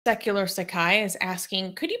Secular Sakai is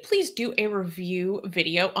asking, could you please do a review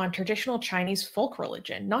video on traditional Chinese folk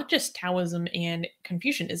religion, not just Taoism and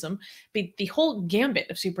Confucianism, but the whole gambit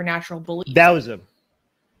of supernatural beliefs? Taoism.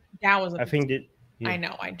 Taoism. I think that. I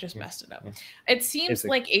know, I just messed it up. Yeah. It seems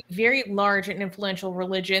like a very large and influential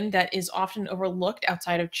religion that is often overlooked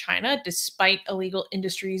outside of China, despite illegal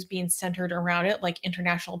industries being centered around it, like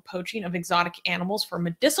international poaching of exotic animals for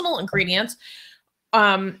medicinal ingredients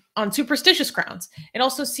on superstitious grounds. It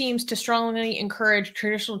also seems to strongly encourage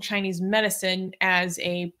traditional Chinese medicine as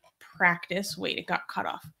a practice. Wait, it got cut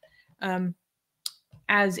off.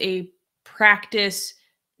 As a practice...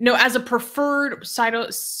 No, as a preferred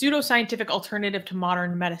pseudoscientific alternative to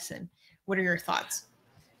modern medicine. What are your thoughts?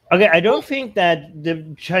 Okay, I don't think that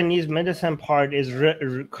the Chinese medicine part is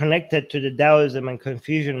connected to the Taoism and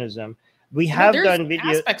Confucianism. We have done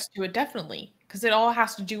videos. Aspects to it, definitely, because it all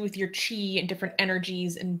has to do with your chi and different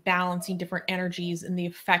energies and balancing different energies and the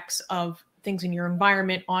effects of things in your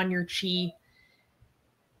environment on your chi.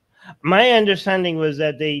 My understanding was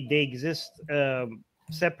that they exist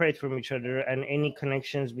separate from each other, and any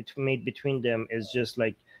connections made between them is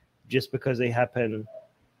just because they happen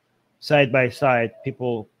side by side,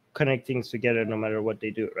 people connect things together no matter what they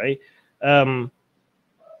do, right? I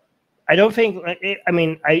don't think,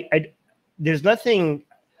 I there's nothing.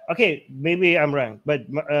 Okay, maybe I'm wrong, but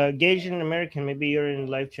Gage and American, maybe you're in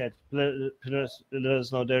live chat, let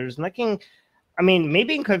us know. There's nothing, I mean,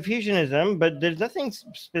 maybe in Confucianism, but there's nothing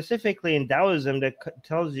specifically in Taoism that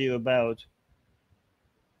tells you about.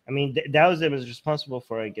 I mean, Taoism is responsible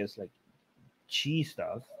for, I guess, like chi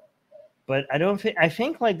stuff, but I don't think. I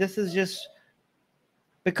think like this is just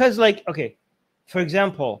because, like, okay, for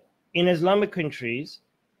example, in Islamic countries,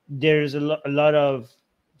 there's a lot of,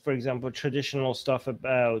 for example, traditional stuff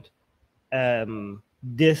about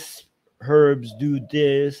this herbs do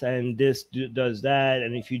this and this does that,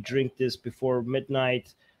 and if you drink this before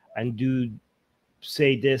midnight and do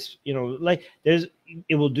say this, you know, like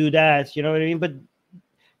it will do that. You know what I mean? But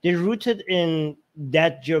they're rooted in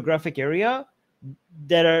that geographic area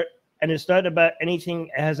and it's not about anything.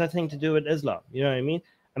 It has nothing to do with Islam. You know what I mean?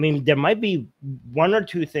 I mean, there might be one or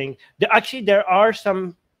two things. There are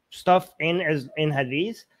some stuff in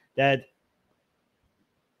Hadith that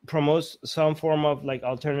promotes some form of like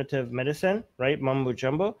alternative medicine, right? Mumbo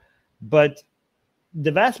jumbo. But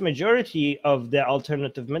the vast majority of the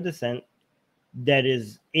alternative medicine that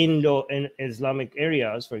is in Islamic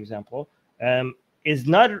areas, for example, is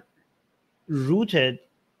not rooted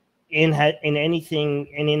in anything,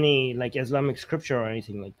 in any like Islamic scripture or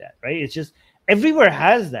anything like that, right? It's just everywhere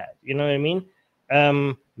has that, you know what I mean?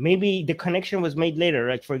 Maybe the connection was made later.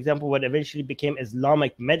 Like, for example, what eventually became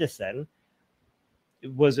Islamic medicine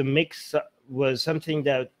was something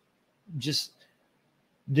that just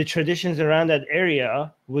the traditions around that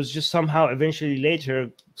area was just somehow eventually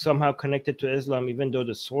later somehow connected to Islam, even though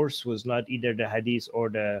the source was not either the Hadith or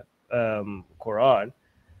the Quran.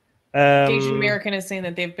 Asian American is saying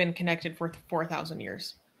that they've been connected for 4,000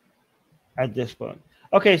 years at this point.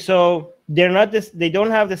 Okay, so they're not this. They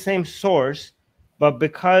don't have the same source, but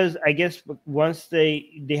because I guess once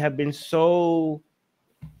they have been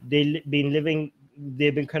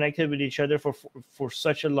they've been connected with each other for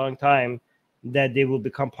such a long time that they will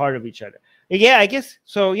become part of each other. Yeah, I guess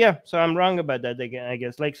so. Yeah, so I'm wrong about that again. I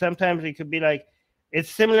guess like sometimes it could be like it's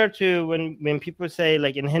similar to when people say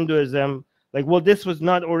like in Hinduism, like, well, this was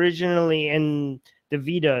not originally in the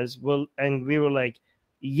Vedas. Well, and we were like,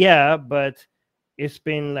 yeah, but it's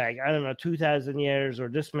been like, I don't know, 2,000 years or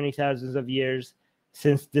this many thousands of years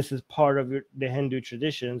since this is part of the Hindu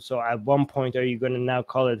tradition. So at one point, are you going to now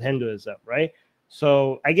call it Hinduism, right?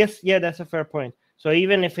 So I guess, yeah, that's a fair point. So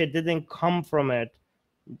even if it didn't come from it,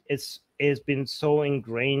 it's been so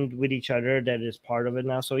ingrained with each other that it's part of it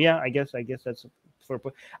now. So yeah, I guess that's a fair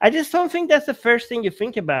point. I just don't think that's the first thing you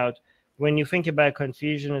think about when you think about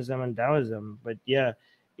Confucianism and Taoism. But yeah,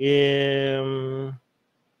 yeah,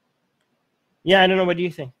 I don't know. What do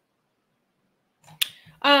you think?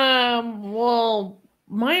 Well,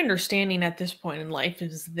 my understanding at this point in life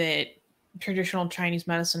is that traditional Chinese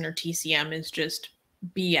medicine, or TCM, is just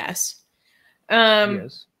BS.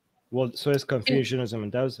 Yes. Well, so is Confucianism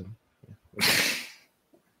and Taoism.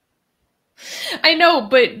 I know,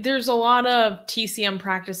 but there's a lot of TCM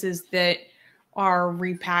practices that are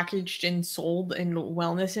repackaged and sold in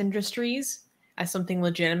wellness industries as something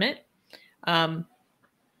legitimate.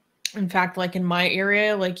 In fact, like in my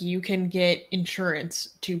area, like you can get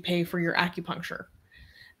insurance to pay for your acupuncture,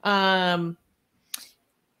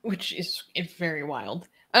 which is very wild.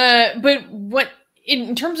 But what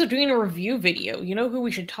in terms of doing a review video, you know who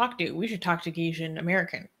we should talk to? We should talk to Asian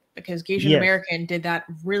American. because Gasian American did that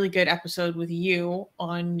really good episode with you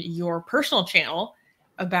on your personal channel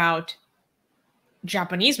about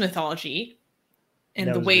Japanese mythology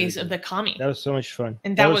and the ways of the kami. That was so much fun.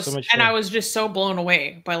 And that was so much fun. And I was just so blown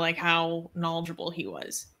away by like how knowledgeable he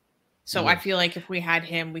was. So I feel like if we had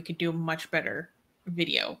him, we could do a much better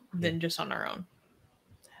video than just on our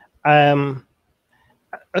own.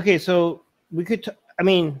 Okay, so we could, I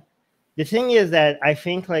mean, the thing is that I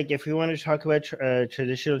think like if we want to talk about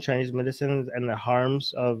traditional Chinese medicines and the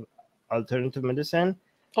harms of alternative medicine,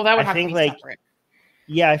 well, that would have to be separate.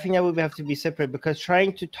 Yeah, I think that would have to be separate, because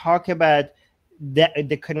trying to talk about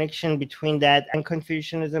the connection between that and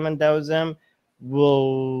Confucianism and Taoism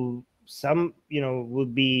will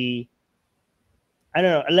be, I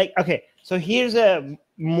don't know, like, okay, so here's a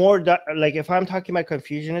more, like if I'm talking about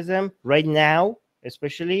Confucianism right now,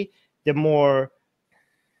 especially the more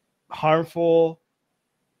harmful,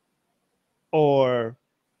 or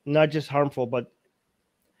not just harmful, but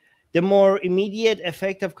the more immediate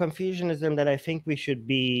effect of Confucianism that I think we should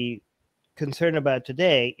be concerned about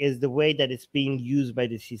today is the way that it's being used by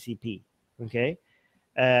the CCP, okay,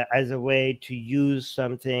 as a way to use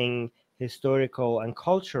something historical and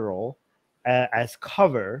cultural as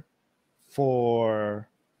cover for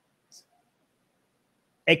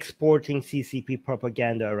exporting CCP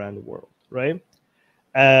propaganda around the world, right?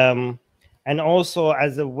 And also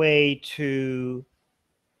as a way to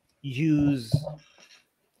use,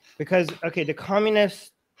 because, okay, the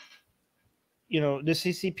communists, the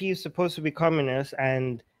CCP is supposed to be communist,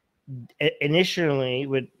 and initially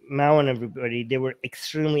with Mao and everybody, they were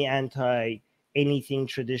extremely anti anything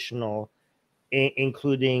traditional,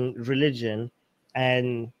 including religion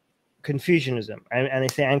and Confucianism. And I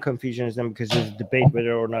say and Confucianism because there's a debate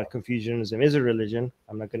whether or not Confucianism is a religion.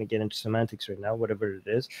 I'm not going to get into semantics right now, whatever it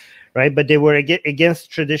is, right? But they were against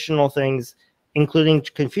traditional things, including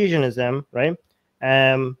Confucianism, right?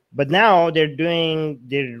 But now they're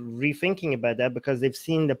rethinking about that because they've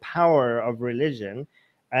seen the power of religion,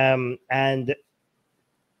 and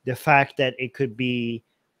the fact that it could be,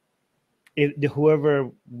 whoever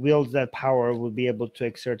wields that power will be able to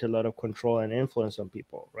exert a lot of control and influence on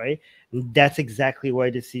people, right? And that's exactly why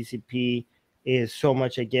the CCP is so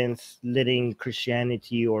much against letting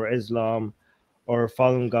Christianity or Islam or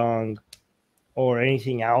Falun Gong or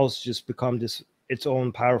anything else just become its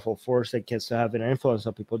own powerful force that gets to have an influence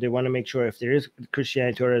on people. They want to make sure if there is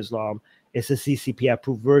Christianity or Islam, it's a CCP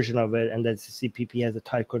approved version of it, and that the CCP has a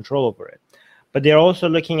tight control over it. But they're also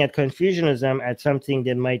looking at Confucianism as something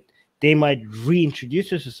that they might reintroduce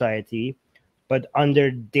to society, but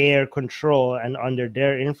under their control and under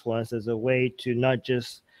their influence, as a way to not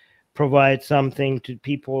just provide something to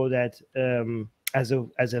people that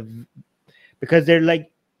because they're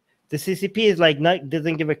like, the CCP is like,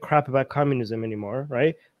 doesn't give a crap about communism anymore,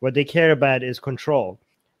 right? What they care about is control.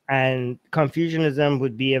 And Confucianism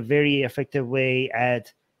would be a very effective way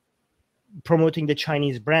at promoting the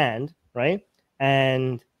Chinese brand, right?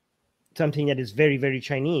 And something that is very, very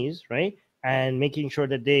Chinese, right? And making sure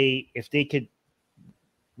that if they could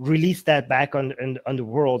release that back on the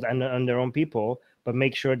world and on their own people, but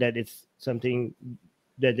make sure that it's something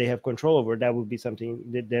that they have control over, that would be something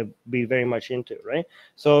that they'd be very much into, right?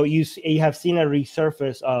 So you have seen a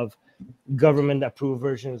resurface of government approved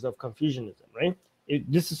versions of Confucianism, right?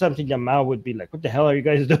 This is something that Mao would be like, what the hell are you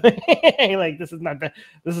guys doing? Like, this is not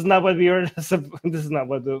what we were, this is not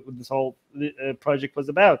what this whole project was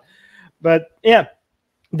about. But yeah,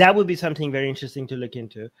 that would be something very interesting to look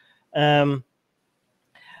into. But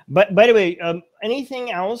by the way,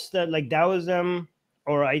 anything else that like Taoism,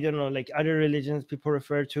 or I don't know, like other religions people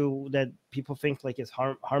refer to that people think like is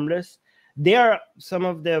harmless, they are some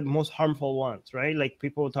of the most harmful ones, right? Like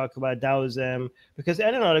people talk about Taoism because, I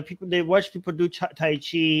don't know, like they watch people do Tai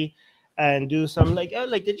Chi and do some like, oh,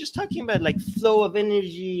 like they're just talking about like flow of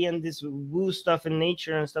energy and this woo stuff in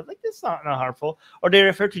nature and stuff. Like, that's not harmful. Or they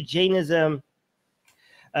refer to Jainism.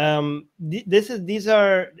 These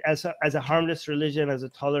are as a harmless religion, as a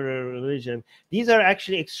tolerant religion. These are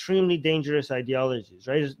actually extremely dangerous ideologies,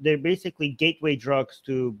 right? They're basically gateway drugs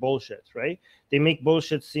to bullshit, right? They make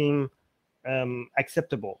bullshit seem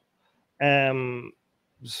acceptable.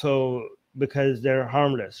 So because they're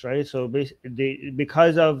harmless, right? So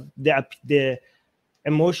because of the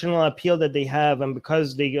emotional appeal that they have, and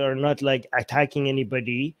because they are not like attacking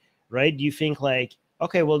anybody, right? You think like,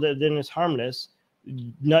 okay, well then it's harmless.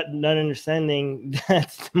 Not understanding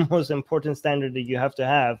that's the most important standard that you have to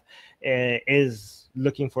have is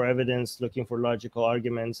looking for evidence, looking for logical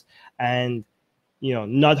arguments, and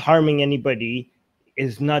not harming anybody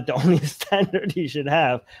is not the only standard you should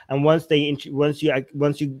have. And once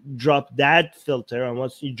you drop that filter, and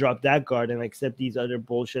once you drop that guard and accept these other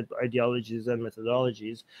bullshit ideologies and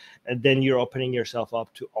methodologies, and then you're opening yourself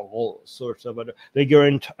up to all sorts of other, like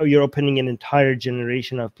you're opening an entire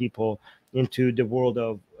generation of people into the world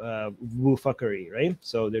of woo fuckery, right?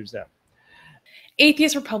 So there's that.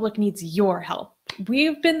 Atheist Republic needs your help.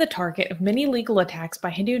 We've been the target of many legal attacks by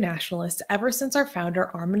Hindu nationalists ever since our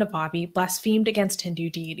founder, Armin Navabi, blasphemed against Hindu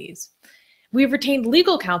deities. We have retained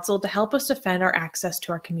legal counsel to help us defend our access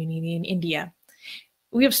to our community in India.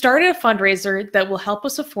 We have started a fundraiser that will help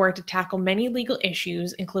us afford to tackle many legal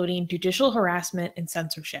issues, including judicial harassment and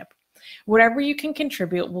censorship. Whatever you can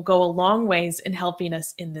contribute will go a long ways in helping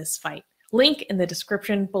us in this fight. Link in the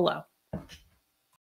description below.